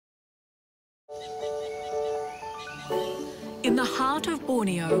In the heart of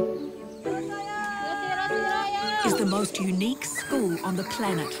Borneo is the most unique school on the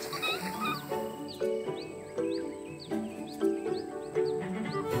planet.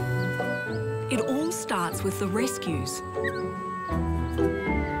 It all starts with the rescues.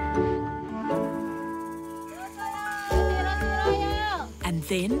 And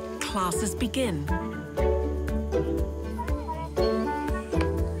then classes begin.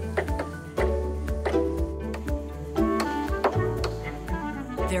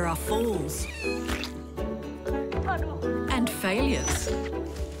 There are falls and failures.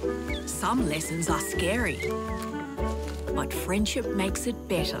 Some lessons are scary, but friendship makes it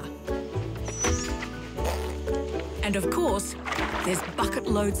better. And of course, there's bucket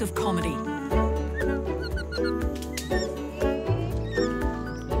loads of comedy.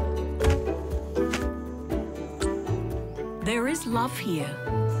 There is love here.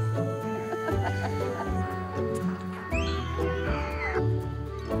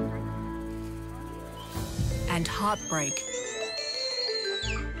 And heartbreak.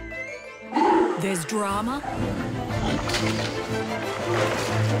 There's drama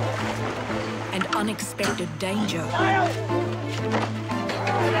and unexpected danger.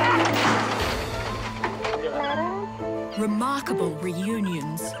 Remarkable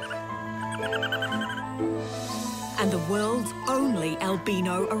reunions. And the world's only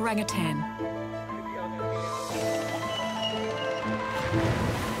albino orangutan.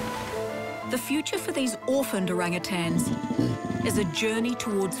 The future for these orphaned orangutans is a journey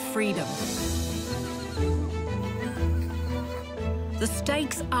towards freedom. The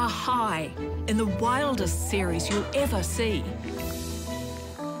stakes are high in the wildest series you'll ever see.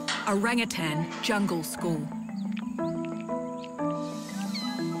 Orangutan Jungle School.